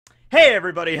Hey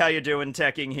everybody, how you doing?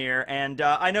 Tekking here, and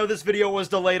I know this video was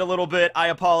delayed a little bit. I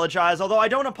apologize, although I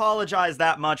don't apologize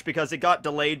that much because it got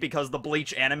delayed because the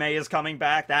Bleach anime is coming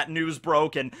back. That news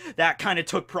broke, and that kind of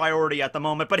took priority at the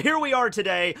moment. But here we are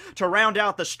today to round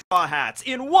out the Straw Hats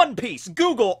in One Piece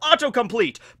Google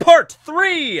Autocomplete Part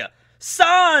 3!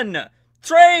 San!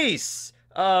 Trace!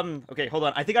 Okay, hold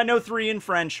on. I think I know 3 in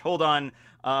French. Hold on.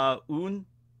 Un,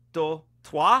 deux,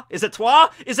 trois? Is it trois?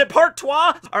 Is it part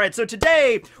trois? Alright, so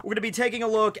today, we're going to be taking a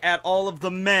look at all of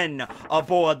the men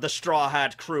aboard the Straw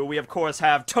Hat crew. We, of course,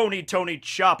 have Tony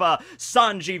Choppa,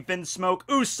 Sanji Vinsmoke,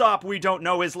 Usopp, we don't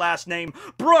know his last name,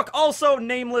 Brook, also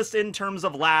nameless in terms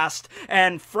of last,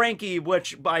 and Frankie,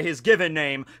 which, by his given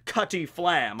name, Cutty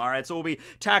Flam. Alright, so we'll be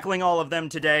tackling all of them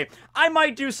today. I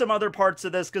might do some other parts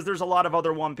of this, because there's a lot of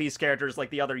other One Piece characters,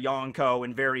 like the other Yonko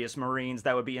and various Marines,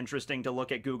 that would be interesting to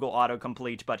look at Google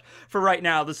Autocomplete, but for right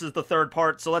now, this is the third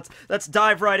part, so let's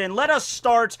dive right in. Let us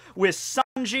start with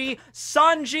Sanji.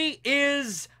 Sanji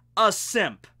is a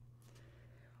simp.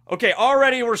 Okay,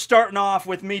 already we're starting off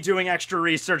with me doing extra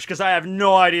research because I have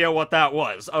no idea what that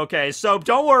was. Okay, so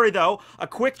don't worry though, a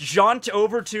quick jaunt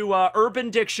over to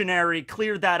Urban Dictionary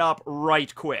cleared that up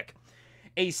right quick.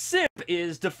 A simp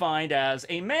is defined as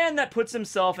a man that puts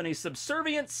himself in a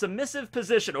subservient, submissive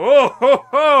position. Oh, ho,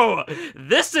 ho!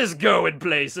 This is going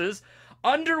places.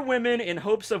 Under women in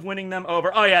hopes of winning them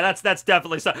over. Oh yeah, that's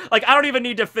definitely like, I don't even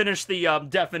need to finish the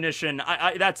definition.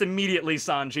 That's immediately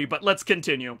Sanji, but let's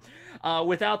continue.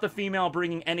 Without the female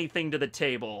bringing anything to the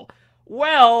table.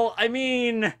 Well, I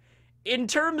mean, in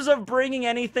terms of bringing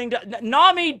anything to...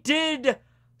 Nami did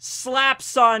slap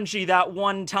Sanji that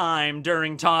one time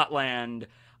during Totland.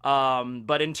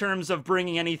 But in terms of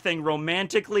bringing anything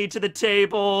romantically to the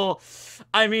table,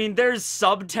 I mean, there's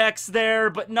subtext there,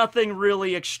 but nothing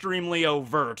really extremely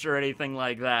overt or anything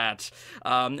like that.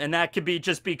 And that could be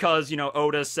just because, you know,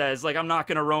 Oda says, like, I'm not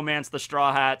gonna romance the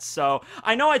Straw Hats, so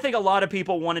I think a lot of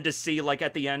people wanted to see, like,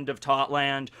 at the end of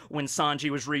Totland, when Sanji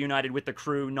was reunited with the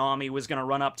crew, Nami was gonna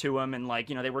run up to him and, like,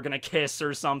 you know, they were gonna kiss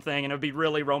or something, and it would be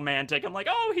really romantic. I'm like,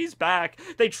 oh, he's back.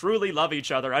 They truly love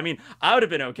each other. I mean, I would have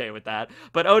been okay with that,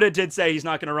 but Oda did say he's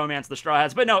not going to romance the Straw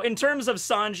Hats. But no, in terms of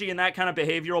Sanji and that kind of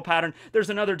behavioral pattern, there's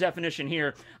another definition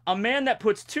here. A man that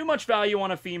puts too much value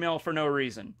on a female for no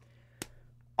reason.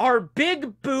 Are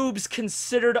big boobs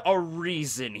considered a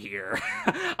reason here?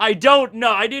 I don't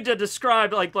know. I need to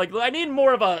describe, like I need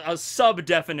more of a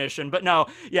sub-definition. But no,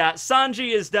 yeah,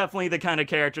 Sanji is definitely the kind of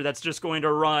character that's just going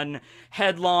to run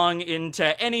headlong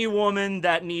into any woman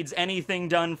that needs anything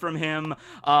done from him.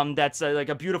 That's like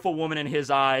a beautiful woman in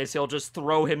his eyes. He'll just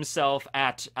throw himself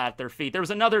at their feet. There was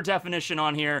another definition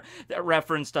on here that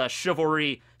referenced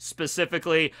chivalry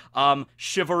specifically.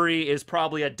 Chivalry is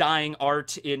probably a dying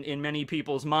art in many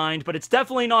people's mind, but it's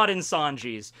definitely not in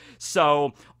Sanji's.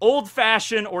 So,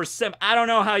 old-fashioned or simp, I don't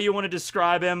know how you want to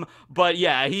describe him, but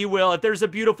yeah, he will. If there's a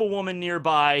beautiful woman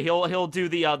nearby, he'll do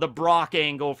the Brock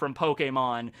angle from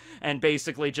Pokemon and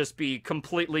basically just be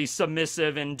completely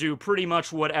submissive and do pretty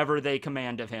much whatever they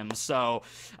command of him. So,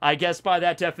 I guess by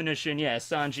that definition, yeah,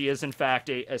 Sanji is in fact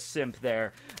a simp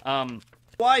there.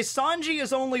 Why Sanji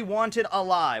is only wanted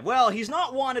alive? Well, he's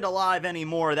not wanted alive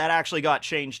anymore. That actually got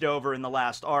changed over in the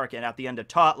last arc and at the end of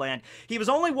Totland. He was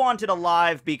only wanted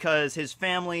alive because his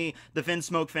family, the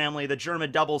Vinsmoke family, the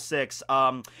German Double Six,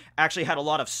 actually had a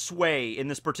lot of sway in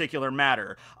this particular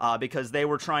matter because they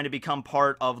were trying to become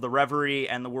part of the Reverie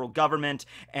and the world government,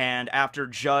 and after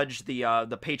Judge,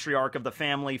 the patriarch of the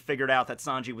family, figured out that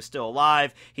Sanji was still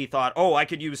alive, he thought, oh, I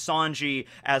could use Sanji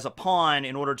as a pawn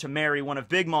in order to marry one of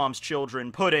Big Mom's children,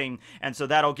 Pudding, and so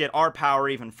that'll get our power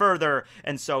even further.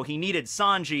 And so he needed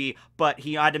Sanji, but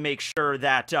he had to make sure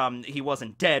that he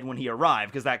wasn't dead when he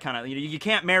arrived, because that kind of, you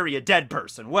can't marry a dead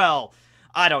person. Well,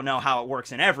 I don't know how it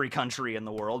works in every country in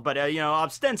the world, but, you know,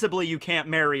 ostensibly you can't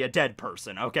marry a dead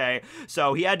person, okay?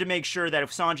 So he had to make sure that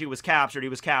if Sanji was captured, he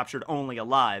was captured only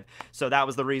alive. So that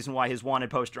was the reason why his wanted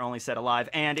poster only said alive,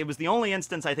 and it was the only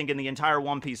instance, I think, in the entire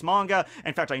One Piece manga,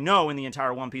 in fact, I know in the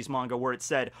entire One Piece manga, where it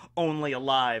said only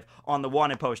alive on the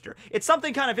wanted poster. It's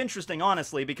something kind of interesting,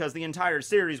 honestly, because the entire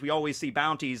series, we always see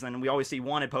bounties, and we always see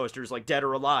wanted posters like dead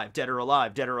or alive, dead or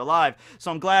alive, dead or alive.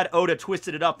 So I'm glad Oda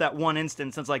twisted it up that one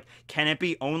instance, and it's like, can it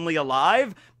be only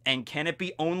alive? And can it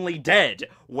be only dead?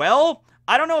 Well,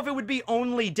 I don't know if it would be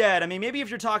only dead. I mean, maybe if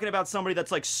you're talking about somebody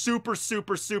that's like super,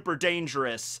 super, super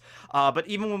dangerous. But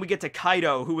even when we get to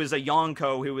Kaido, who is a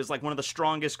Yonko, who is like one of the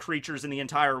strongest creatures in the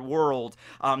entire world,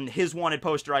 his wanted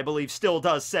poster, I believe, still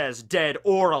does says dead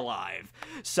or alive.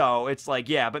 So it's like,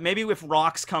 yeah, but maybe if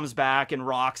Rox comes back and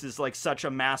Rox is like such a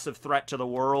massive threat to the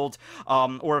world,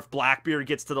 or if Blackbeard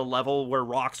gets to the level where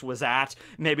Rox was at,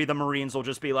 maybe the Marines will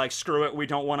just be like, screw it, we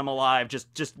don't want him alive,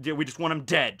 we just want him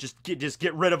dead, just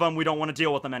get rid of him, we don't want to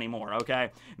deal with him anymore,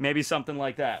 okay? Maybe something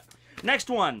like that. Next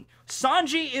one,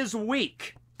 Sanji is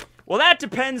weak. Well, that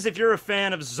depends if you're a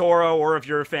fan of Zoro or if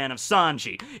you're a fan of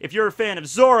Sanji. If you're a fan of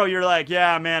Zoro, you're like,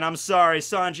 yeah, man, I'm sorry,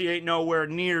 Sanji ain't nowhere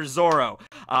near Zoro.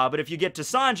 But if you get to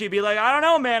Sanji, be like, I don't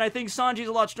know, man, I think Sanji's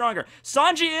a lot stronger.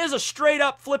 Sanji is a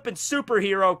straight-up flippin'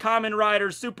 superhero, Kamen Rider,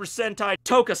 Super Sentai,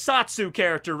 Tokusatsu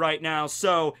character right now,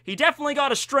 so he definitely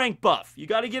got a strength buff. You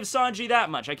gotta give Sanji that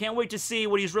much. I can't wait to see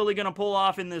what he's really gonna pull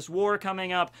off in this war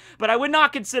coming up, but I would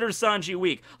not consider Sanji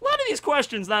weak. A lot of these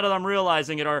questions, now that I'm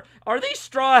realizing it, are these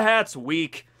Straw Hats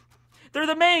weak? They're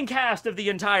the main cast of the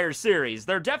entire series.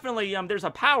 They're definitely, there's a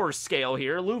power scale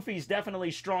here. Luffy's definitely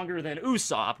stronger than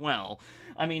Usopp. Well,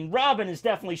 I mean, Robin is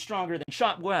definitely stronger than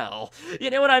Well,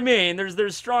 you know what I mean?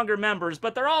 There's stronger members,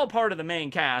 but they're all part of the main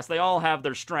cast. They all have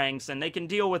their strengths, and they can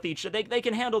deal with each, they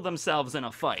can handle themselves in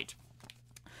a fight.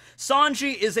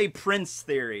 Sanji is a prince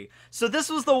theory. So this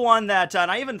was the one that,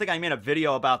 and I even think I made a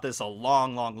video about this a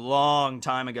long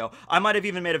time ago. I might have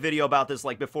even made a video about this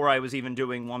like before I was even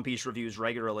doing One Piece reviews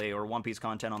regularly or One Piece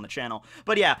content on the channel.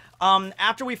 But yeah,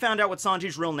 after we found out what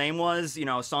Sanji's real name was, you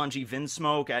know, Sanji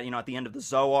Vinsmoke at, at the end of the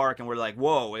Zou arc, and we're like,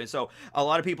 whoa. And so a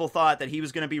lot of people thought that he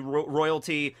was going to be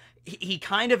royalty. He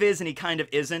kind of is and he kind of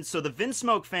isn't. So the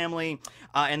Vinsmoke family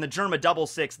and the Germa Double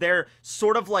Six, they're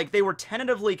sort of like, they were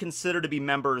tentatively considered to be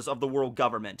members of the world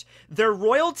government. They're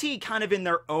royalty kind of in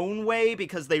their own way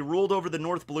because they ruled over the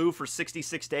North Blue for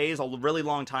 66 days, a really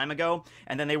long time ago,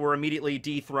 and then they were immediately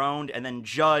dethroned, and then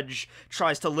Judge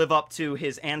tries to live up to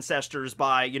his ancestors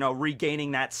by,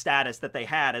 regaining that status that they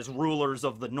had as rulers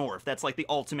of the North. That's like the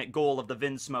ultimate goal of the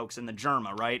Vinsmokes and the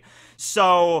Germa, right?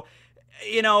 So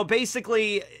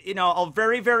basically, a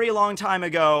very long time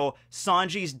ago,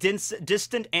 Sanji's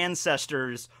distant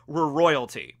ancestors were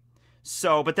royalty.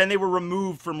 So, but then they were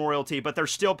removed from royalty, but they're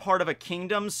still part of a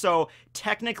kingdom, so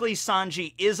technically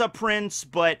Sanji is a prince,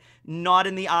 but not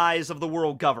in the eyes of the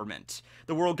world government.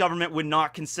 The world government would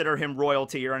not consider him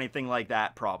royalty or anything like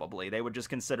that, probably. They would just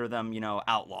consider them,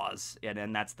 outlaws,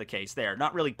 and that's the case there.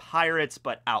 Not really pirates,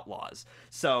 but outlaws.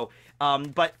 So,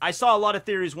 but I saw a lot of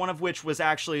theories, one of which was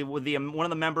actually with one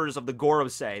of the members of the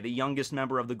Gorosei, the youngest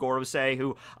member of the Gorosei,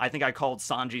 who I think I called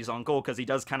Sanji's uncle, because he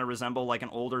does kind of resemble like an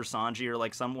older Sanji, or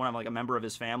like like a member of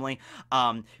his family.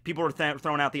 People were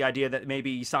throwing out the idea that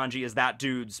maybe Sanji is that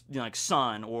dude's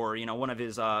son, or one of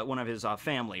his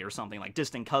family or something, like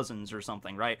distant cousins or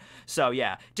something, right? So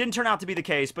yeah, didn't turn out to be the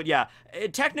case, but yeah,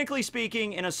 technically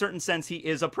speaking, in a certain sense, he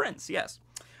is a prince, yes.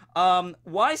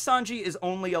 Why Sanji is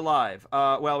only alive?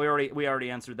 Well, we already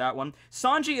answered that one.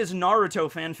 Sanji is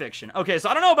Naruto fanfiction. Okay, so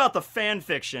I don't know about the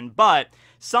fanfiction, but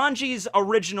Sanji's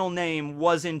original name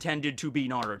was intended to be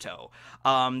Naruto.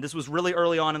 This was really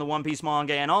early on in the One Piece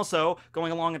manga, and also,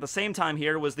 going along at the same time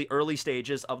here, was the early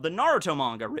stages of the Naruto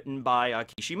manga, written by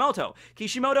Kishimoto.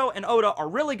 Kishimoto and Oda are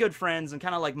really good friends, and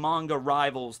kind of like manga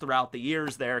rivals throughout the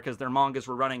years there, because their mangas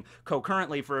were running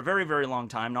concurrently for a very long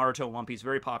time. Naruto and One Piece,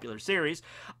 very popular series.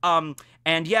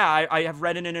 And yeah, I have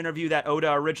read in an interview that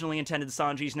Oda originally intended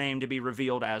Sanji's name to be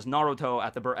revealed as Naruto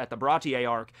at the Baratie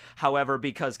arc. However,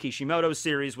 because Kishimoto's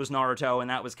series was Naruto, and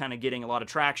that was kind of getting a lot of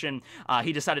traction,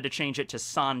 he decided to change it to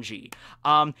Sanji.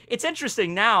 It's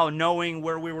interesting now, knowing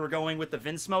where we were going with the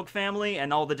Vinsmoke family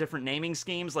and all the different naming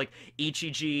schemes, like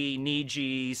Ichiji,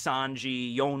 Niji,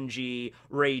 Sanji, Yonji,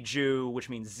 Reiju, which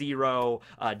means zero,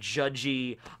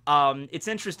 Judgy. It's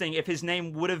interesting, if his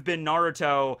name would have been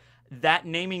Naruto, that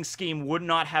naming scheme would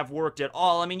not have worked at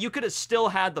all. I mean, you could have still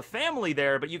had the family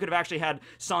there, but you could have actually had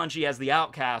Sanji as the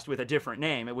outcast with a different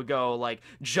name. It would go like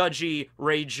Judgy,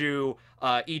 Reiju,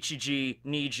 Ichiji,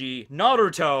 Niji,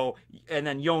 Naruto, and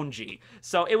then Yonji.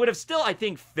 So it would have still, I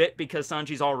think, fit because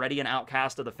Sanji's already an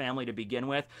outcast of the family to begin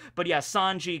with. But yeah,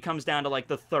 Sanji comes down to like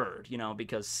the third,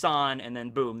 because San, and then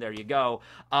boom, there you go.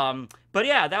 But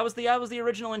yeah, that was the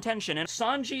original intention. And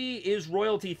Sanji is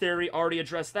royalty theory, already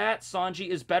addressed that. Sanji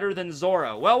is better than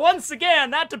Zoro. Well, once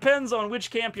again, that depends on which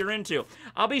camp you're into.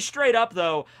 I'll be straight up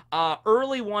though,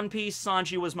 early One Piece,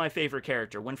 Sanji was my favorite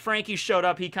character. When Frankie showed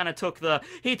up, he kind of took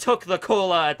the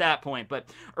cola at that point. But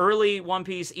early One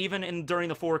Piece, even during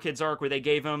the Four Kids arc where they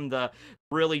gave him the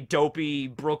really dopey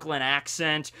Brooklyn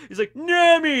accent. He's like,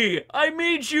 Nami, I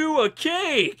made you a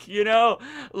cake, you know?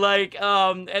 Like,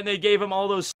 and they gave him all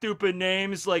those stupid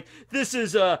names, like, this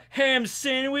is a ham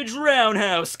sandwich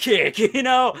roundhouse kick, you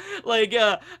know? Like,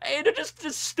 and just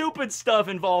stupid stuff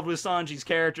involved with Sanji's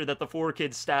character that the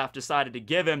 4Kids staff decided to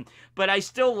give him, but I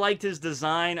still liked his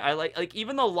design. I like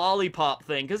even the lollipop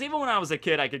thing, because even when I was a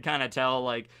kid, I could kind of tell,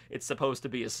 like, it's supposed to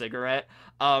be a cigarette.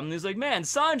 He's like, man,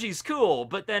 Sanji's cool,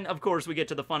 but then, of course, we get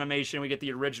to the Funimation, we get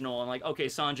the original, and like, okay,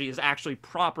 Sanji is actually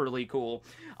properly cool.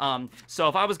 So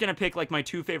if I was gonna pick, like, my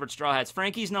 2 favorite Straw Hats,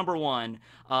 Frankie's number 1,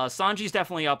 Sanji's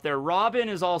definitely up there, Robin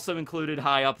is also included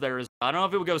high up there. I don't know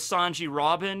if it would go Frankie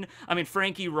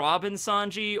Robin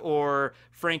Sanji, or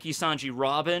Frankie Sanji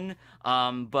Robin,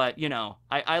 but, you know,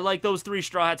 I like those 3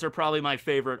 Straw Hats are probably my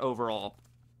favorite overall.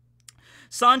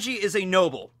 Sanji is a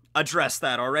noble. Addressed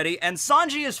that already. And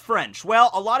Sanji is French. Well,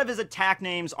 a lot of his attack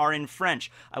names are in French.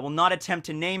 I will not attempt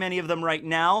to name any of them right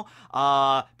now,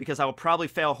 because I will probably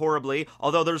fail horribly.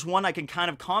 Although there's one I can kind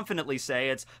of confidently say.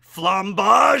 It's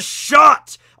Flambage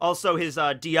Shot! Also his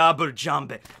Diable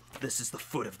Jambe. This is the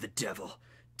foot of the devil.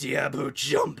 Diable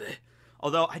Jambe.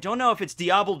 Although I don't know if it's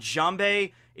Diable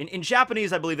Jambe. In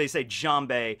Japanese, I believe they say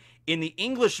Jambe. In the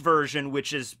English version,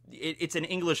 which is, it's an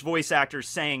English voice actor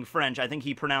saying French, I think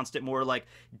he pronounced it more like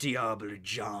Diable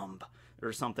Jambe,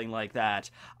 or something like that.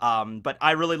 But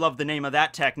I really love the name of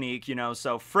that technique, you know,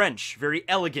 so French, very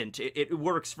elegant. It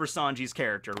works for Sanji's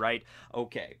character, right?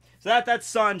 Okay, so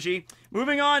that's Sanji.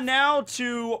 Moving on now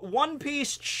to One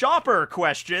Piece Chopper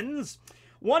questions.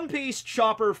 One Piece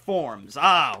Chopper forms.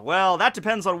 Well, that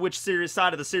depends on which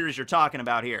side of the series you're talking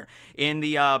about here. In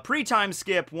the pre-time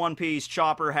skip, One Piece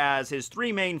Chopper has his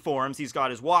 3 main forms. He's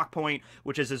got his Walk Point,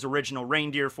 which is his original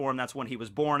reindeer form. That's when he was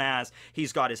born as.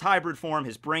 He's got his hybrid form,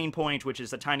 his Brain Point, which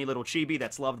is a tiny little chibi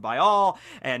that's loved by all,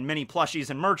 and many plushies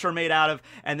and merch are made out of.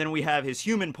 And then we have his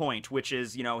Human Point, which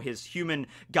is, you know, his human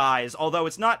guise. Although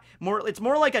it's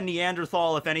more like a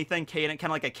Neanderthal, if anything, kind of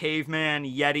like a caveman,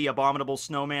 Yeti, abominable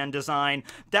snowman design.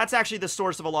 That's actually the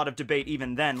source of a lot of debate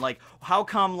even then. Like, how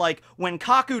come, like, when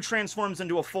Kaku transforms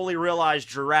into a fully realized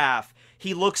giraffe,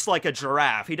 he looks like a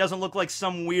giraffe. He doesn't look like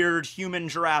some weird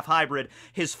human-giraffe hybrid.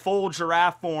 His full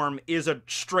giraffe form is a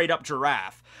straight-up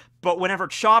giraffe. But whenever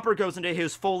Chopper goes into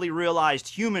his fully realized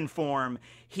human form,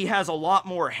 he has a lot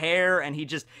more hair, and he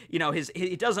just, you know,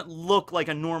 he doesn't look like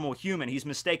a normal human. He's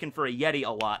mistaken for a Yeti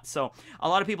a lot. So a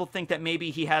lot of people think that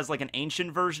maybe he has like an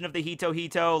ancient version of the Hito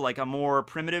Hito, like a more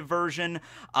primitive version,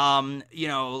 you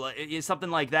know, something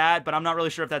like that. But I'm not really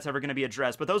sure if that's ever going to be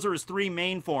addressed. But those are his 3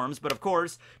 main forms. But of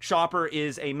course, Chopper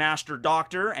is a master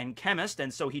doctor and chemist,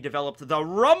 and so he developed the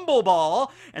Rumble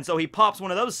Ball, and so he pops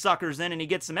one of those suckers in, and he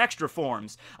gets some extra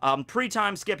forms.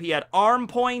 Pre-time skip, he had Arm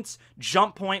Points,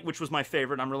 Jump Point, which was my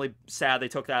favorite. I'm really sad they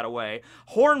took that away.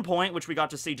 Horn Point, which we got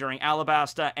to see during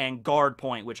Alabasta, and Guard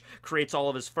Point, which creates all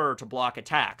of his fur to block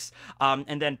attacks.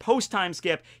 And then post-time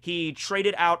skip, he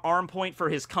traded out Arm Point for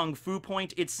his Kung Fu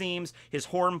Point, it seems. His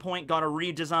Horn Point got a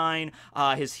redesign.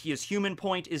 His Human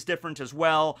Point is different as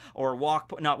well. Or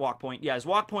not Walk Point. Yeah, his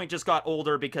Walk Point just got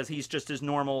older because he's just his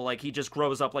normal, like, he just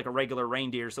grows up like a regular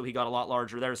reindeer, so he got a lot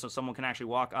larger there, so someone can actually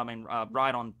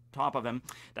ride on top of him.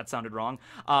 That sounded wrong.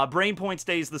 Brain Point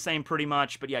stays the same pretty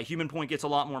much, but yeah, Human Point gets a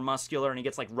lot more muscular, and he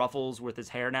gets like ruffles with his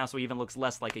hair now, so he even looks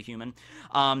less like a human.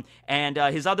 And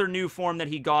his other new form that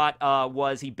he got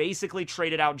was he basically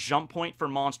traded out Jump Point for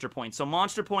Monster Point. So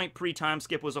Monster Point pre-time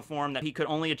skip was a form that he could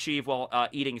only achieve while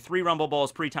eating 3 Rumble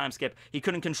Balls pre-time skip. He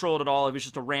couldn't control it at all. It was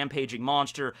just a rampaging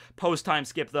monster. Post-time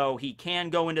skip, though, he can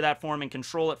go into that form and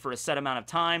control it for a set amount of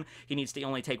time. He needs to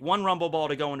only take 1 Rumble Ball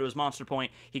to go into his Monster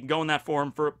Point. He can go in that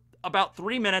form for about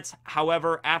 3 minutes.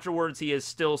 However, afterwards he is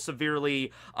still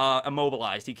severely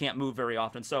immobilized. He can't move very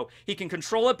often, so he can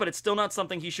control it, but it's still not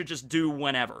something he should just do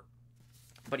whenever.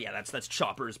 But yeah, that's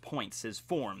Chopper's points, his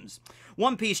forms.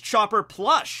 One Piece Chopper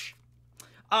plush.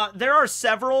 There are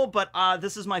several, but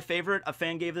this is my favorite. A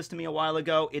fan gave this to me a while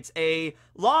ago. It's a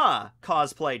Law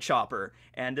cosplay Chopper,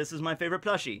 and this is my favorite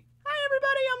plushie. Hi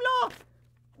everybody, I'm Law.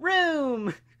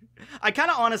 Room. I kind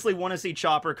of honestly want to see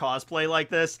Chopper cosplay like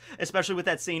this, especially with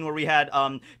that scene where we had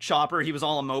Chopper. He was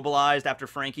all immobilized after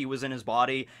Frankie was in his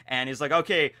body, and he's like,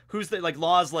 okay, who's the, like,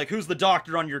 Law's like, who's the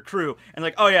doctor on your crew? And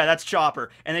like, oh yeah, that's Chopper.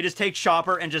 And they just take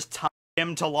Chopper and just tie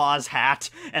him to Law's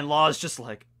hat, and Law's just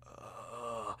like,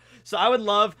 ugh. So I would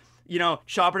love, you know,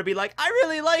 Chopper to be like, I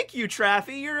really like you,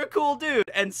 Traffy, you're a cool dude.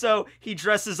 And so he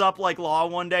dresses up like Law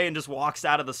one day and just walks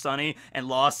out of the Sunny, and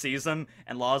Law sees him,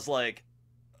 and Law's like,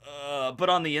 but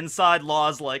on the inside,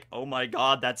 Law's like, oh my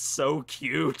god, that's so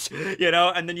cute, you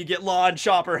know? And then you get Law and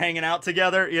Chopper hanging out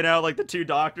together, you know, like the two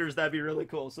doctors. That'd be really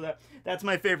cool. So that's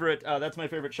my favorite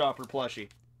Chopper plushie.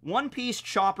 One Piece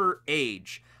Chopper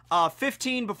age.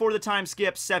 15 before the time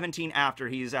skip, 17 after.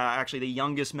 He's actually the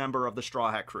youngest member of the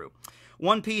Straw Hat crew.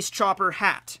 One Piece Chopper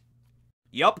hat.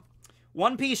 Yup.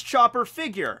 One Piece Chopper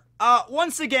figure.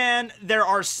 Once again, there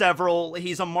are several.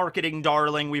 He's a marketing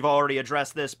darling. We've already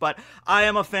addressed this, but I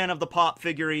am a fan of the Pop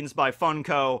figurines by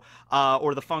Funko,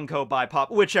 or the Funko by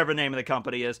Pop, whichever name of the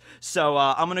company is. So,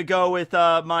 I'm gonna go with,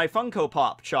 my Funko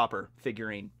Pop Chopper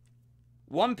figurine.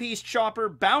 One Piece Chopper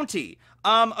bounty.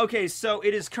 Okay, so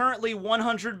it is currently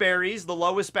 100 berries, the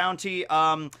lowest bounty.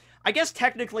 I guess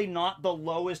technically not the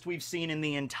lowest we've seen in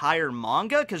the entire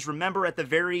manga, because remember at the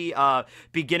very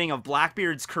beginning of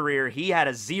Blackbeard's career, he had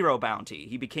a 0 bounty.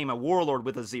 He became a warlord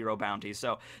with a 0 bounty,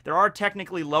 so there are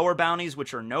technically lower bounties,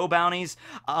 which are no bounties,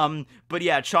 but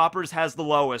yeah, Chopper's has the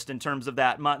lowest in terms of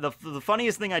that. The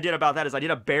funniest thing I did about that is I did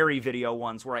a berry video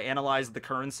once where I analyzed the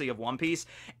currency of One Piece,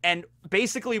 and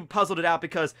basically puzzled it out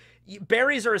because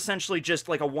berries are essentially just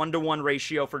like a 1-to-1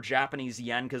 ratio for Japanese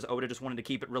yen, because Oda just wanted to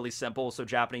keep it really simple, so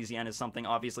Japanese yen is something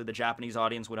obviously the Japanese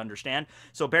audience would understand.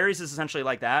 So berries is essentially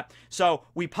like that. So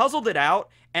we puzzled it out,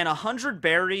 and 100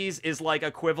 berries is like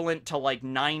equivalent to like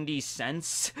 90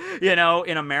 cents, you know,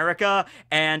 in America.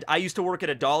 And I used to work at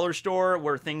a dollar store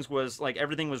where things was like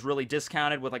everything was really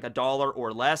discounted with like $1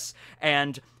 or less,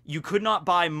 and you could not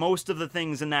buy most of the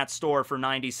things in that store for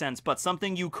 90 cents, but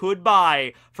something you could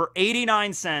buy for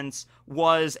 89 cents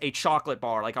was a chocolate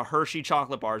bar, like a Hershey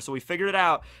chocolate bar. So we figured it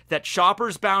out that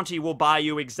Chopper's bounty will buy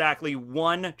you exactly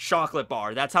 1 chocolate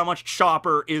bar. That's how much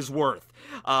Chopper is worth.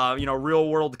 You know, real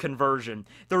world conversion.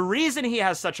 The reason he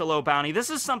has such a low bounty, this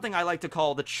is something I like to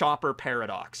call the Chopper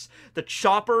paradox. The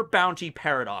Chopper bounty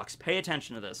paradox. Pay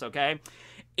attention to this, okay?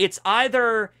 It's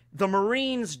either the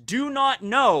Marines do not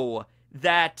know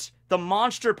that the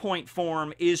Monster Point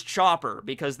form is Chopper,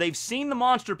 because they've seen the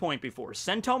Monster Point before.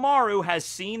 Sentomaru has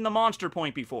seen the Monster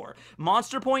Point before.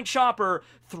 Monster Point Chopper,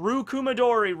 through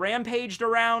Kumadori, rampaged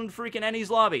around freaking Enies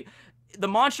Lobby. The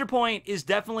Monster Point is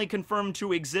definitely confirmed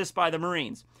to exist by the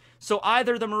Marines. So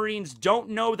either the Marines don't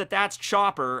know that that's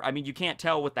Chopper, I mean, you can't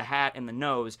tell with the hat and the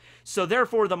nose, so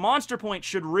therefore the Monster Point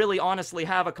should really honestly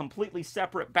have a completely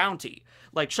separate bounty.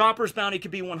 Like, Chopper's bounty could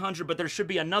be 100, but there should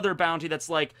be another bounty that's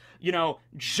like, you know,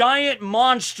 giant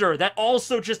monster that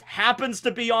also just happens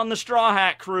to be on the Straw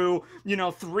Hat crew, you know,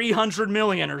 300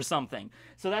 million or something.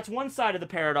 So that's one side of the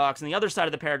paradox, and the other side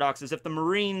of the paradox is if the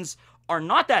Marines are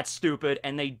not that stupid,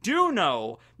 and they do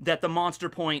know that the Monster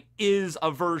Point is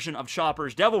a version of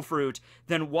Chopper's Devil Fruit,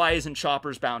 then why isn't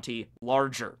Chopper's bounty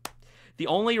larger? The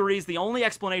only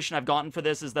explanation I've gotten for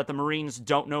this is that the Marines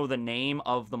don't know the name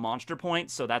of the Monster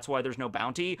Point, so that's why there's no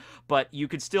bounty, but you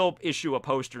could still issue a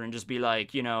poster and just be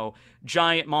like, you know,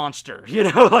 giant monster, you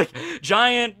know, like,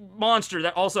 giant monster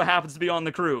that also happens to be on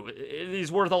the crew.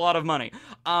 He's worth a lot of money.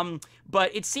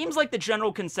 But it seems like the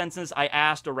general consensus I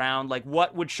asked around, like,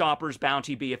 what would Chopper's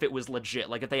bounty be if it was legit?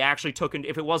 Like, if they actually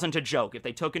if it wasn't a joke, if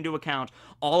they took into account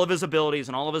all of his abilities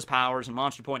and all of his powers and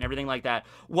Monster Point and everything like that,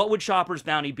 what would Chopper's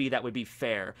bounty be that would be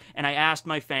fair? And I asked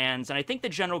my fans, and I think the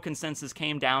general consensus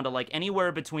came down to, like,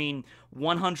 anywhere between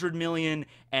 100 million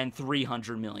and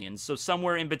 300 million. So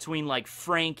somewhere in between, like,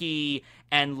 Frankie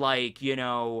and, like, you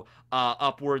know,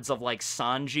 upwards of, like,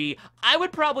 Sanji. I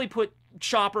would probably put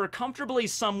Chopper comfortably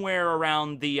somewhere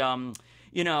around the,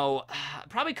 you know,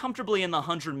 probably comfortably in the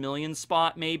 100 million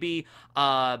spot, maybe.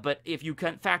 But if you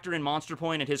can factor in Monster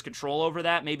Point and his control over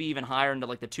that, maybe even higher into,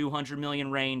 like, the 200 million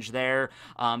range there,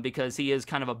 because he is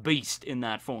kind of a beast in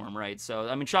that form, right? So,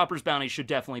 I mean, Chopper's bounty should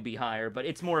definitely be higher, but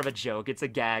it's more of a joke. It's a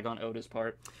gag on Oda's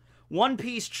part. One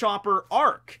Piece Chopper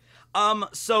arc.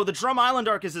 So the Drum Island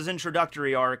arc is his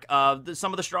introductory arc.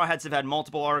 Some of the Straw Hats have had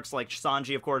multiple arcs, like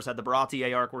Sanji, of course, had the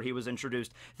Baratie arc where he was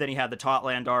introduced. Then he had the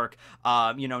Totland arc.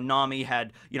 You know, Nami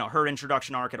had, you know, her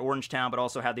introduction arc at Orangetown, but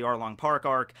also had the Arlong Park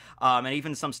arc. And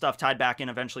even some stuff tied back in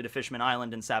eventually to Fishman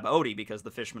Island and Sabaody, because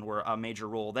the Fishmen were a major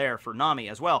role there for Nami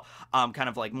as well. Kind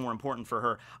of, like, more important for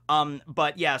her.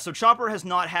 But yeah, so Chopper has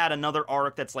not had another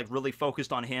arc that's, like, really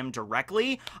focused on him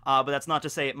directly. But that's not to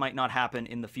say it might not happen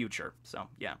in the future. So,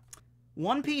 yeah.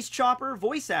 One Piece Chopper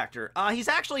voice actor. He's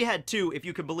actually had two, if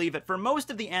you could believe it. For most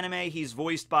of the anime, he's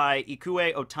voiced by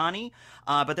Ikue Otani,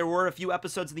 but there were a few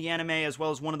episodes of the anime, as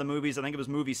well as one of the movies. I think it was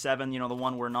movie 7, you know, the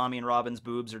one where Nami and Robin's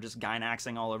boobs are just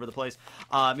gynaxing all over the place.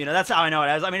 You know, that's how I know it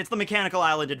as. I mean, it's the Mechanical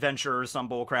Island Adventure or some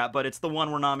bullcrap, but it's the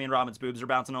one where Nami and Robin's boobs are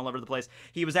bouncing all over the place.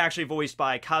 He was actually voiced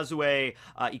by Kazue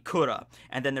Ikura.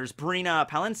 And then there's Brina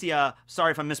Palencia,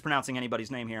 sorry if I'm mispronouncing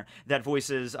anybody's name here, that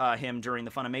voices him during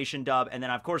the Funimation dub. And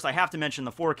then, of course, I have to mention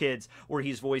the 4Kids, where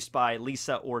he's voiced by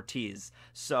Lisa Ortiz.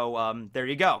 So, there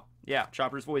you go. Yeah,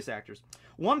 Chopper's voice actors.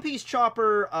 One Piece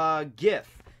Chopper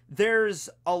GIF. There's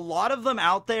a lot of them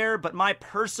out there, but my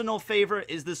personal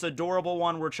favorite is this adorable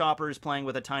one where Chopper is playing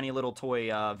with a tiny little toy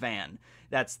van.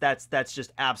 That's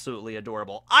just absolutely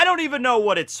adorable. I don't even know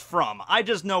what it's from. I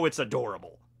just know it's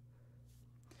adorable.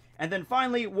 And then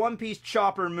finally, One Piece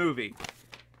Chopper movie.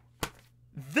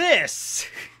 This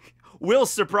will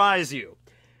surprise you.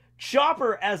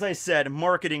 Chopper, as I said,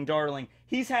 marketing darling,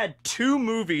 he's had 2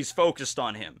 movies focused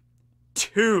on him.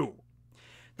 2.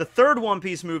 The third One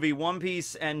Piece movie, One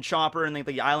Piece and Chopper and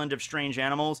the Island of Strange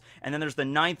Animals. And then there's the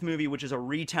 9th movie, which is a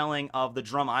retelling of the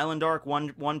Drum Island arc.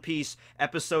 One Piece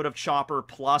episode of Chopper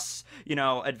plus, you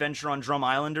know, Adventure on Drum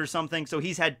Island or something. So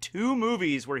he's had 2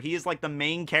 movies where he is like the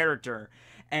main character.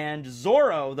 And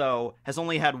Zoro, though, has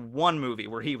only had 1 movie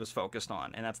where he was focused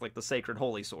on, and that's like the Sacred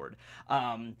Holy Sword.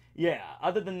 Yeah,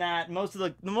 other than that, most of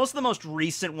the most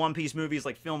recent One Piece movies,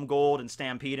 like Film Gold and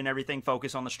Stampede and everything,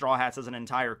 focus on the Straw Hats as an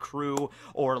entire crew,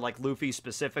 or like Luffy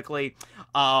specifically.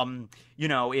 You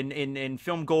know, in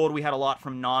Film Gold, we had a lot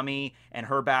from Nami and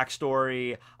her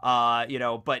backstory, you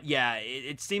know, but yeah,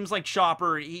 it seems like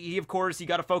Chopper, he of course, you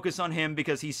gotta focus on him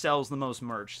because he sells the most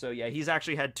merch. So yeah, he's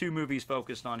actually had 2 movies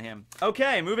focused on him.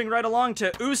 Okay, moving right along to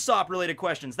Usopp-related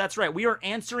questions. That's right, we are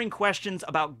answering questions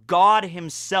about God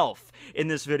himself in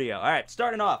this video. All right,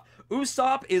 starting off,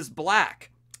 Usopp is black.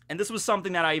 And this was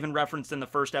something that I even referenced in the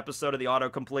first episode of the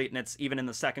Autocomplete, and it's even in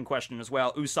the second question as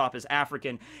well. Usopp is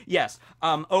African. Yes,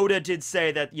 Oda did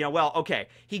say that, you know, well, okay,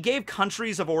 he gave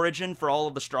countries of origin for all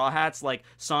of the Straw Hats, like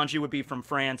Sanji would be from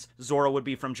France, Zoro would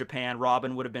be from Japan,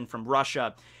 Robin would have been from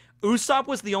Russia. Usopp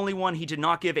was the only one he did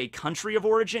not give a country of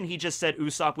origin. He just said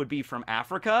Usopp would be from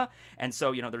Africa. And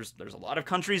so, you know, there's a lot of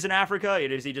countries in Africa.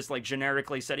 He just like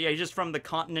generically said, yeah, he's just from the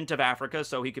continent of Africa,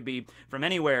 so he could be from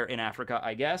anywhere in Africa,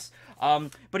 I guess.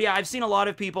 But yeah, I've seen a lot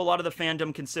of people, a lot of the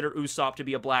fandom consider Usopp to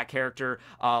be a black character.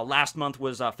 Last month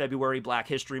was February Black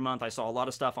History Month. I saw a lot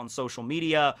of stuff on social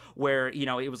media where, you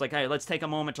know, it was like, hey, let's take a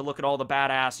moment to look at all the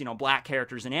badass, you know, black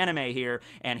characters in anime here.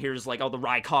 And here's like all the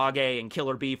Raikage and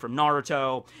Killer Bee from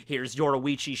Naruto. Here's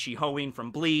Yoruichi Shihoin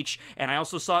from Bleach, and I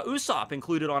also saw Usopp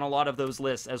included on a lot of those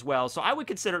lists as well. So I would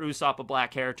consider Usopp a black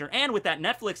character, and with that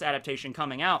Netflix adaptation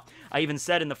coming out, I even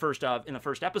said in the first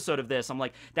episode of this, I'm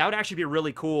like, that would actually be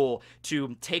really cool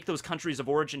to take those countries of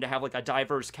origin to have like a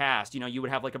diverse cast. You know, you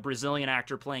would have like a Brazilian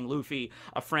actor playing Luffy,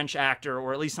 a French actor,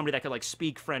 or at least somebody that could like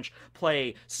speak French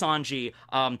play Sanji.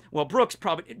 Well, Brooks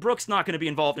not going to be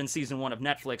involved in season 1 of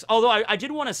Netflix. Although I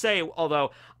did want to say,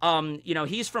 you know,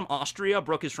 he's from Austria.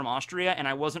 Brooke is from Austria, and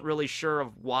I wasn't really sure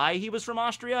of why he was from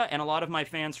Austria, and a lot of my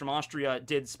fans from Austria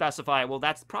did specify, well,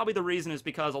 that's probably the reason is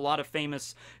because a lot of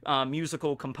famous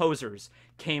musical composers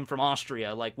came from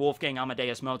Austria, like Wolfgang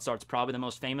Amadeus Mozart's probably the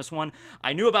most famous one.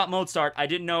 I knew about Mozart, I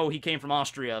didn't know he came from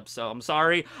Austria, so I'm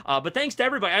sorry, but thanks to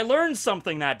everybody. I learned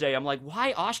something that day. I'm like,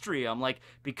 why Austria? I'm like,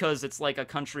 because it's like a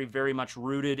country very much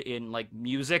rooted in like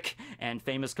music and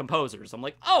famous composers. I'm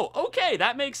like, oh, okay,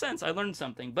 that makes sense. I learned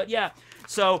something. But yeah,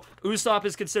 so Usopp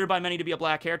is considered by many to be a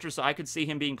black character, so I could see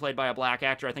him being played by a black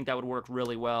actor. I think that would work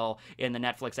really well in the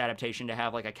Netflix adaptation to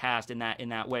have like a cast in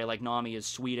that way. Like Nami is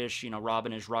Swedish, you know,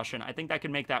 Robin is Russian. I think that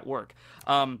could make that work.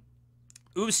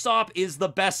 Usopp is the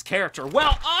best character.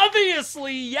 Well,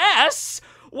 obviously, yes!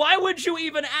 Why would you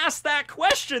even ask that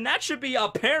question? That should be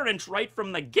apparent right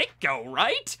from the get-go,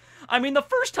 right? I mean, the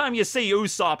first time you see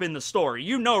Usopp in the story,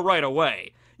 you know right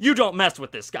away. You don't mess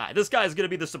with this guy. This guy's gonna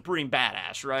be the supreme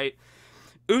badass, right?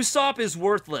 Usopp is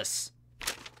worthless.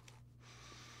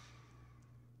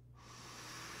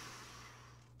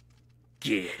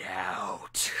 Get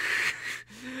out.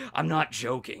 I'm not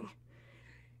joking.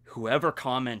 Whoever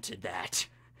commented that,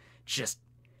 just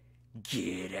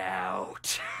get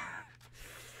out.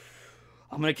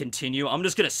 I'm gonna continue. I'm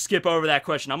just gonna skip over that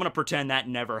question. I'm gonna pretend that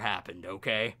never happened,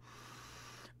 okay?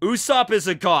 Usopp is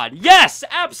a god. Yes,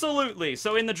 absolutely.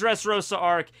 So in the Dressrosa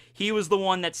arc, he was the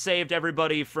one that saved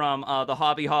everybody from the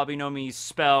Hobby no Mi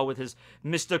spell with his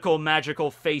mystical, magical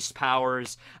face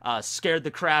powers, scared the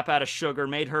crap out of Sugar,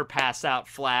 made her pass out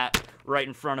flat, right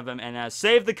in front of him and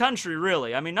saved the country,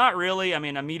 really. I mean, not really. I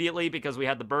mean, immediately, because we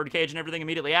had the birdcage and everything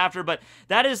immediately after, but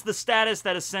that is the status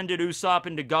that ascended Usopp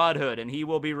into godhood, and he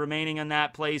will be remaining in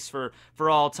that place for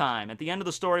all time. At the end of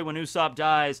the story, when Usopp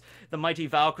dies, the mighty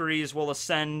Valkyries will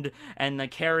ascend and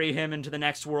carry him into the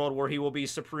next world, where he will be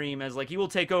supreme, as, like, he will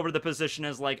take over the position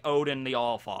as, like, Odin the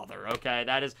All-Father, okay?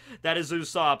 That is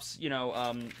Usopp's,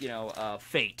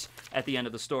 fate at the end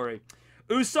of the story.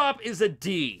 Usopp is a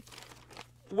D.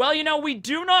 Well, we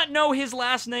do not know his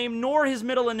last name nor his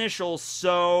middle initials,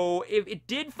 so if it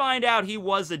did find out he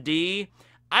was a D,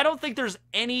 I don't think there's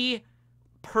any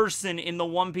person in the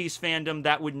One Piece fandom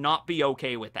that would not be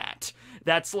okay with that.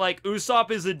 That's like,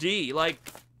 Usopp is a D. Like,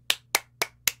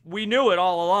 we knew it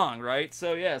all along, right?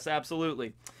 So yes,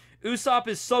 absolutely. Usopp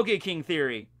is Sogeking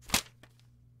theory.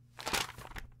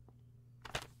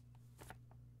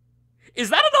 Is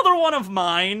that another one of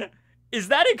mine? Is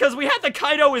that it? Because we had the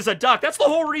Kaido is a duck. That's the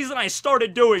whole reason I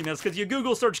started doing this, because you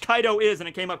Google search Kaido is, and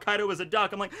it came up Kaido is a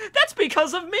duck. I'm like, that's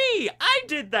because of me! I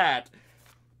did that!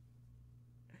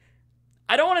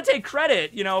 I don't want to take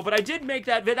credit, but I did make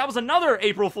that vid. That was another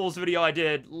April Fool's video I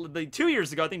did 2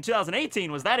 years ago. I think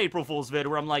 2018 was that April Fool's vid,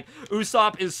 where I'm like,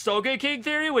 Usopp is Sogeking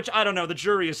theory, which I don't know, the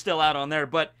jury is still out on there,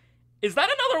 but is that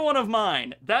another one of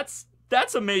mine? That's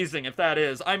amazing if that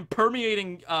is. I'm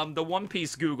permeating the One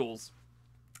Piece Googles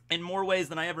in more ways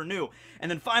than I ever knew.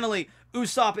 And then finally,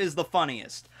 Usopp is the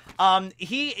funniest.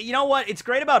 You know what? It's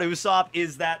great about Usopp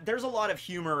is that there's a lot of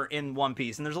humor in One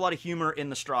Piece, and there's a lot of humor in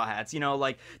the Straw Hats.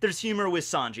 Like, there's humor with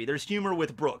Sanji, there's humor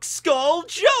with Brook. Skull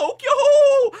joke,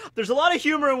 yo! There's a lot of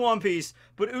humor in One Piece,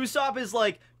 but Usopp is,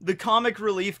 like, the comic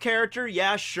relief character,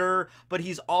 yeah, sure, but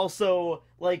he's also,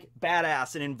 like,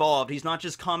 badass and involved. He's not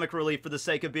just comic relief for the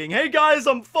sake of being, hey guys,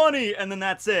 I'm funny, and then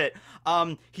that's it.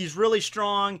 He's really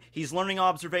strong, he's learning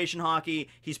observation hockey,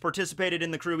 he's participated in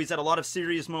the crew, he's had a lot of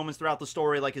serious moments throughout the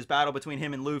story, like his battle between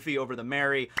him and Luffy over the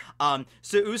Mary.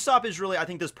 So Usopp is really, I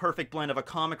think, this perfect blend of a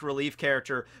comic relief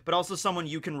character, but also someone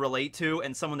you can relate to,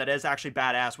 and someone that is actually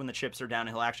badass when the chips are down,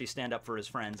 and he'll actually stand up for his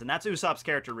friends. And that's Usopp's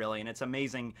character, really, and it's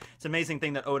amazing. It's an amazing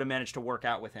thing that Oda managed to work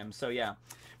out with him. So yeah,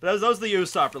 but those are the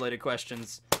Usopp-related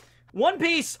questions. One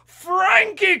Piece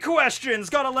Frankie questions.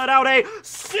 Gotta let out a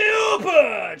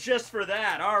super just for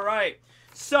that. All right,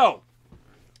 so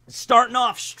starting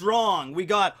off strong, we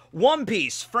got One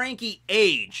Piece Frankie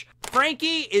age.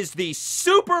 Frankie is the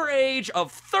super age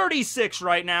of 36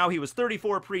 right now. He was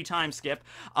 34 pre-time skip.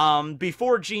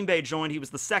 Before Jinbei joined, he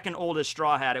was the second oldest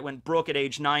Straw Hat. It went Brook at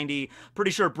age 90.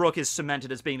 Pretty sure Brook is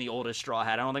cemented as being the oldest Straw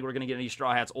Hat. I don't think we're going to get any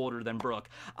Straw Hats older than Brook.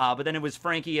 But then it was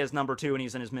Frankie as number 2, and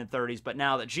he's in his mid-30s. But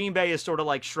now that Jinbei is sort of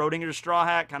like Schrodinger's Straw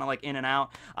Hat, kind of like in and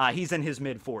out, he's in his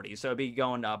mid-40s. So it'd be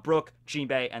going Brook,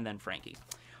 Jinbei, and then Frankie.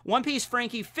 One Piece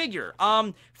Frankie figure.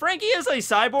 Frankie is a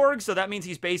cyborg, so that means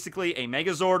he's basically a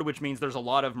Megazord, which means there's a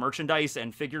lot of merchandise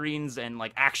and figurines and,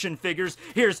 like, action figures.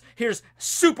 Here's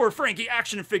Super Frankie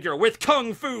action figure with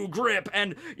Kung Fu grip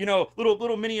and,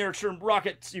 little miniature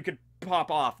rockets you could pop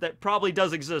off. That probably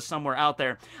does exist somewhere out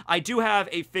there. I do have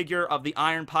a figure of the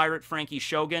Iron Pirate Frankie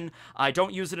Shogun. I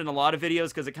don't use it in a lot of videos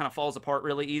because it kind of falls apart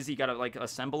really easy. You gotta, like,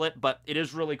 assemble it, but it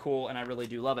is really cool, and I really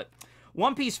do love it.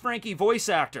 One Piece Frankie voice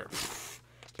actor.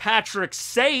 Patrick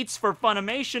Sates for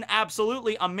Funimation,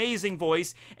 absolutely amazing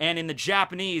voice, and in the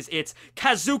Japanese, it's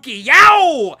Kazuki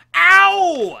Yao!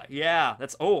 Ow! Yeah,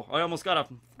 that's, oh, I almost got a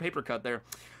paper cut there.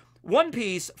 One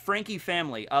Piece Frankie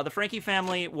family. The Frankie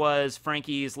family was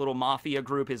Frankie's little mafia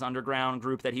group, his underground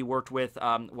group that he worked with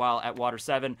while at Water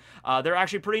 7. They're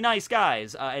actually pretty nice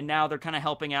guys, and now they're kind of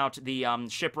helping out the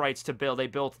shipwrights to build. They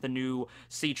built the new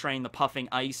sea train, the Puffing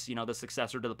Ice, the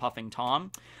successor to the Puffing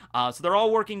Tom. So they're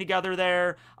all working together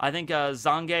there. I think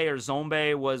Zange or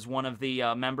Zombe was one of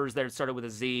the members there. It started with a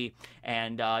Z.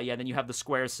 And yeah, then you have the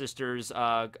Square sisters,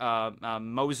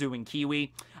 Mozu and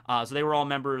Kiwi. So they were all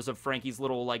members of Frankie's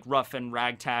little, like, rough and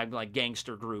ragtag, like,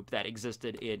 gangster group that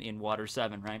existed in Water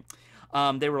 7,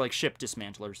 right? They were, like, ship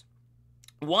dismantlers.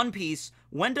 One Piece,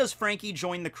 when does Frankie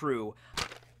join the crew?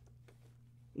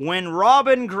 When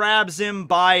Robin grabs him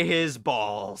by his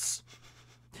balls.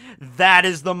 That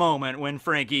is the moment when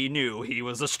Frankie knew he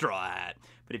was a Straw Hat.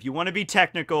 But if you want to be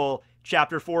technical,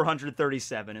 chapter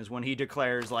 437 is when he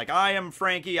declares, like, I am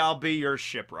Frankie, I'll be your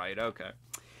shipwright. Okay.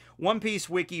 One Piece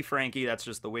Wiki Frankie, that's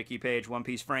just the wiki page. One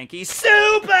Piece Frankie,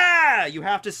 super! You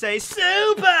have to say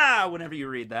super whenever you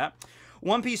read that.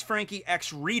 One Piece Frankie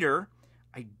X Reader.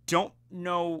 I don't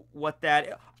know what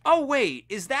that... Oh, wait,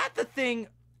 is that the thing...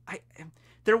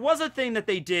 There was a thing that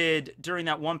they did during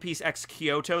that One Piece X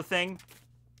Kyoto thing,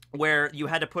 where you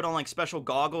had to put on, like, special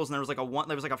goggles, and there was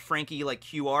like a Frankie, like,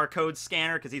 QR code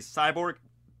scanner, because he's a cyborg.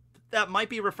 that might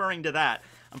be referring to that.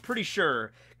 I'm pretty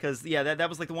sure, because, yeah, that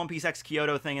was, like, the One Piece X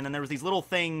Kyoto thing, and then there was these little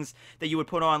things that you would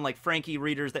put on, like, Frankie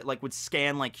readers that, like, would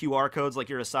scan, like, QR codes like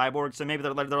you're a cyborg, so maybe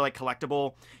they're like,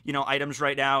 collectible, you know, items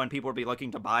right now, and people would be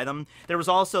looking to buy them. There was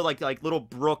also, like little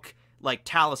Brook, like,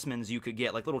 talismans you could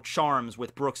get, like little charms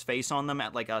with Brook's face on them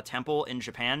at, like, a temple in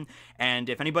Japan. And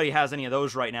if anybody has any of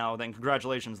those right now, then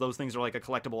congratulations. Those things are, like, a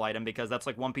collectible item, because that's,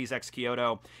 like, One Piece X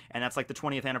Kyoto, and that's, like, the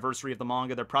 20th anniversary of the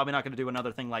manga. They're probably not going to do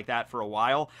another thing like that for a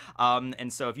while.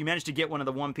 And so if you manage to get one of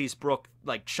the One Piece Brook,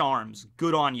 like, charms,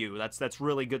 good on you. That's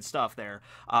really good stuff there.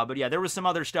 But yeah, there was some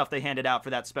other stuff they handed out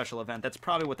for that special event. That's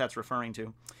probably what that's referring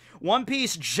to. One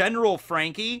Piece General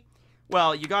Frankie.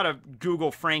 Well, you gotta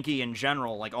Google Frankie in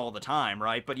general, like, all the time,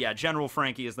 right? But yeah, General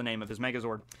Frankie is the name of his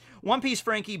Megazord. One Piece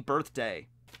Frankie birthday.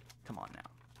 Come on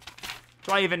now.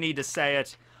 Do I even need to say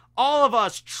it? All of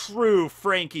us true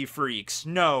Frankie freaks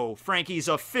know Frankie's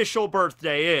official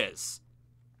birthday is...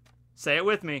 Say it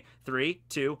with me. 3,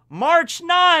 2, March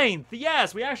 9th!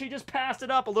 Yes, we actually just passed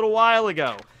it up a little while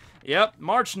ago. Yep,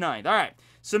 March 9th. Alright,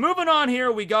 so moving on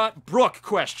here, we got Brook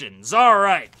questions.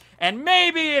 Alright. And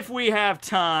maybe if we have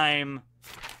time,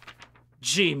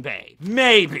 Jinbei.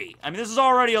 Maybe. I mean, this is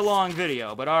already a long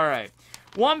video, but alright.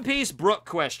 One Piece Brook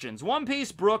questions. One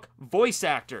Piece Brook voice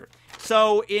actor.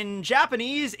 So, in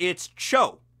Japanese, it's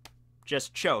Cho.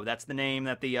 Just Cho. That's the name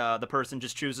that the person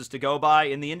just chooses to go by.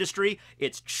 In the industry,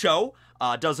 it's Cho.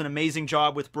 Does an amazing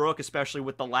job with Brook, especially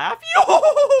with the laugh.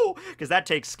 Yo! Because that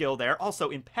takes skill there. Also,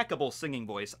 impeccable singing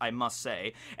voice, I must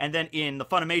say. And then in the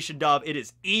Funimation dub, it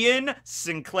is Ian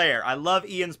Sinclair. I love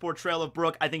Ian's portrayal of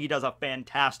Brook. I think he does a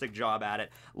fantastic job at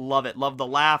it. Love it. Love the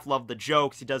laugh. Love the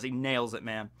jokes. He nails it,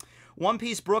 man. One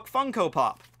Piece Brook Funko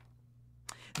Pop.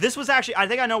 This was actually, I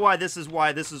think I know why this is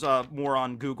more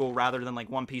on Google rather than like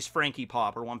One Piece Frankie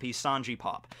Pop or One Piece Sanji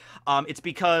Pop. It's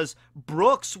because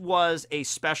Brooks was a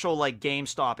special like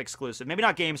GameStop exclusive. Maybe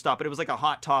not GameStop, but it was like a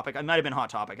Hot Topic. It might have been Hot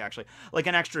Topic actually. Like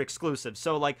an extra exclusive.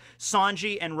 So like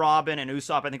Sanji and Robin and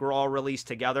Usopp I think were all released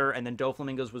together, and then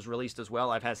Doflamingo's was released as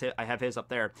well. I have his up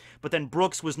there. But then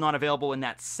Brooks was not available in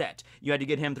that set. You had to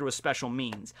get him through a special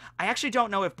means. I actually don't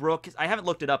know if Brooks, I haven't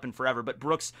looked it up in forever, but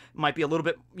Brooks might be a little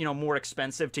bit, you know, more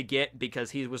expensive to get because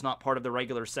he was not part of the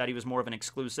regular set. He was more of an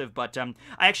exclusive, but I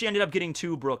actually ended up getting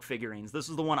 2 Brook figurines. This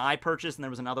is the one I purchased, and there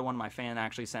was another one my fan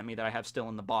actually sent me that I have still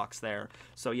in the box there.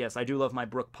 So yes, I do love my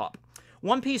Brook Pop.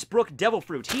 One Piece Brook Devil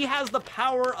Fruit. He has the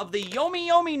power of the Yomi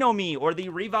Yomi no Mi, or the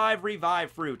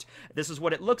Revive Fruit. This is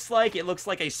what it looks like. It looks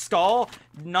like a skull,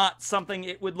 not something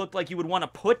it would look like you would want to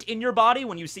put in your body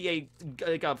when you see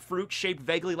a fruit shaped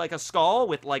vaguely like a skull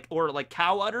with like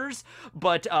cow udders.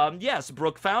 But yes,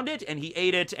 Brook found it and he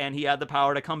ate it, and he had the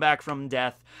power to come back from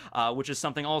death, which is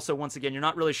something also, once again, you're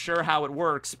not really sure how it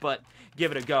works, but give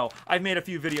it a go. I've made a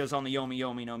few videos on the Yomi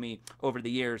Yomi no Mi over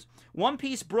the years. One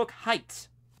Piece Brook height.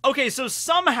 Okay, so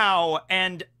somehow,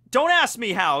 and don't ask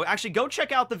me how, actually go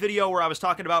check out the video where I was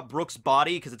talking about Brook's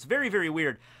body, because it's very, very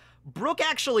weird. Brook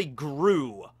actually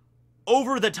grew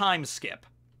over the time skip.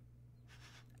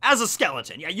 As a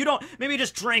skeleton. Yeah, you don't, maybe he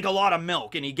just drank a lot of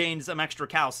milk and he gained some extra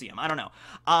calcium. I don't know.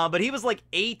 But he was like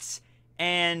 8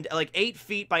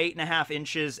 feet by 8.5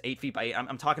 inches. 8 feet by 8.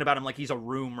 I'm talking about him like he's a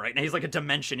room right now. He's like a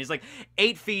dimension. He's like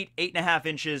 8 feet, 8.5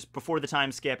 inches before the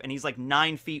time skip, and he's like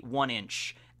 9 feet, 1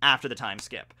 inch after the time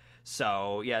skip.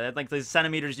 So, yeah, like the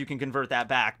centimeters, you can convert that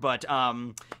back. But,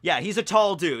 yeah, he's a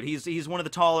tall dude. He's one of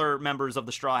the taller members of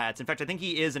the Straw Hats. In fact, I think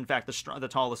he is, in fact, the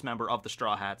tallest member of the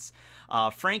Straw Hats.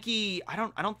 Frankie, I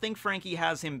don't think Frankie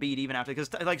has him beat even after,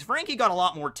 because, like, Frankie got a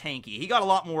lot more tanky. He got a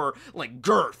lot more, like,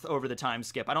 girth over the time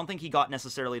skip. I don't think he got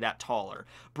necessarily that taller.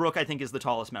 Brook, I think, is the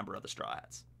tallest member of the Straw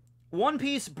Hats. One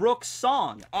Piece Brook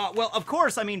song. Well, of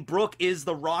course, I mean, Brook is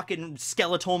the rockin'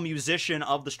 skeletal musician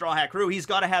of the Straw Hat crew. He's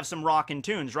got to have some rockin'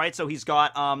 tunes, right? So he's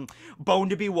got Bone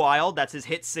to Be Wild. That's his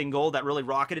hit single that really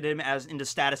rocketed him into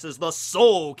status as the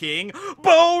Soul King.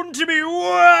 Bone to Be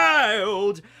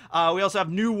Wild! We also have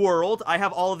New World. I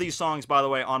have all of these songs, by the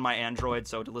way, on my Android,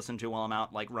 so to listen to while I'm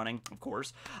out, like, running, of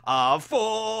course.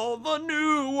 For the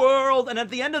New World. And at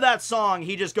the end of that song,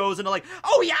 he just goes into, like,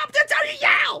 oh, yeah,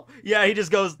 yeah, he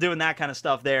just goes doing that kind of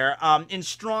stuff there. In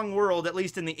Strong World, at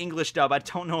least in the English dub, I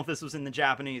don't know if this was in the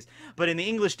Japanese, but in the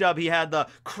English dub, he had the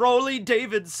Crowley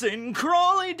Davidson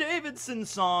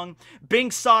song.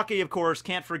 Bink Sake, of course,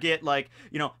 can't forget, like,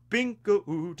 you know, Binko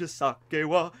uta sake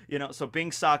wa, you know, so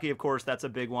Bink Sake, of course, that's a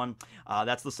big one.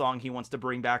 That's the song he wants to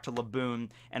bring back to Laboon.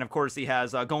 And, of course, he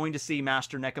has Going to See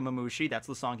Master Nekamamushi. That's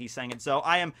the song he sang it. So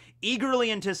I am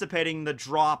eagerly anticipating the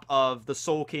drop of the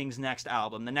Soul King's next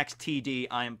album, the next TD.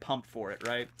 I am pumped for it,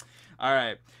 right? All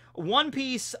right. One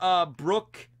Piece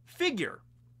Brook figure.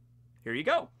 Here you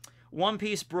go. One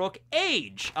Piece Brook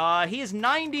age. He is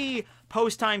 90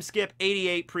 post-time skip,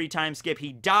 88 pre-time skip.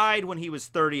 He died when he was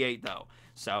 38, though.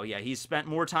 So, yeah, he's spent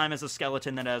more time as a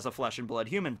skeleton than as a flesh and blood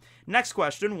human. Next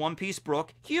question, One Piece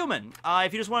Brook, human.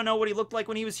 If you just want to know what he looked like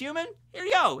when he was human, here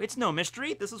you go. It's no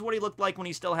mystery. This is what he looked like when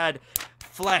he still had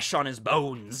flesh on his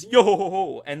bones.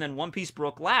 Yo-ho-ho-ho. And then One Piece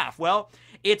Brook laugh. Well,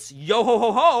 it's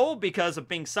yo-ho-ho-ho because of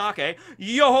being sake.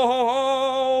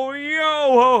 Yo-ho-ho-ho,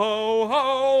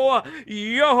 yo-ho-ho-ho,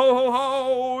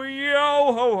 yo-ho-ho-ho,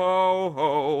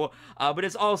 yo-ho-ho-ho. But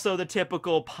it's also the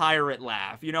typical pirate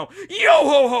laugh, you know,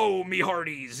 yo-ho-ho, me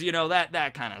hearties, you know,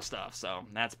 that kind of stuff. So,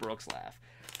 that's Brook's laugh.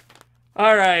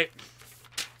 All right.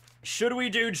 Should we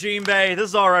do Jinbei? This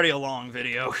is already a long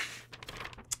video.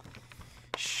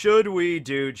 Should we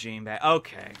do Jinbei?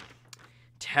 Okay.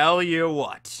 Tell you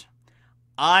what.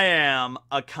 I am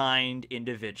a kind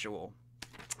individual.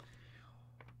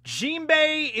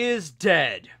 Jinbei is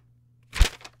dead.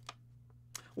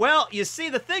 Well, you see,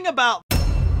 the thing about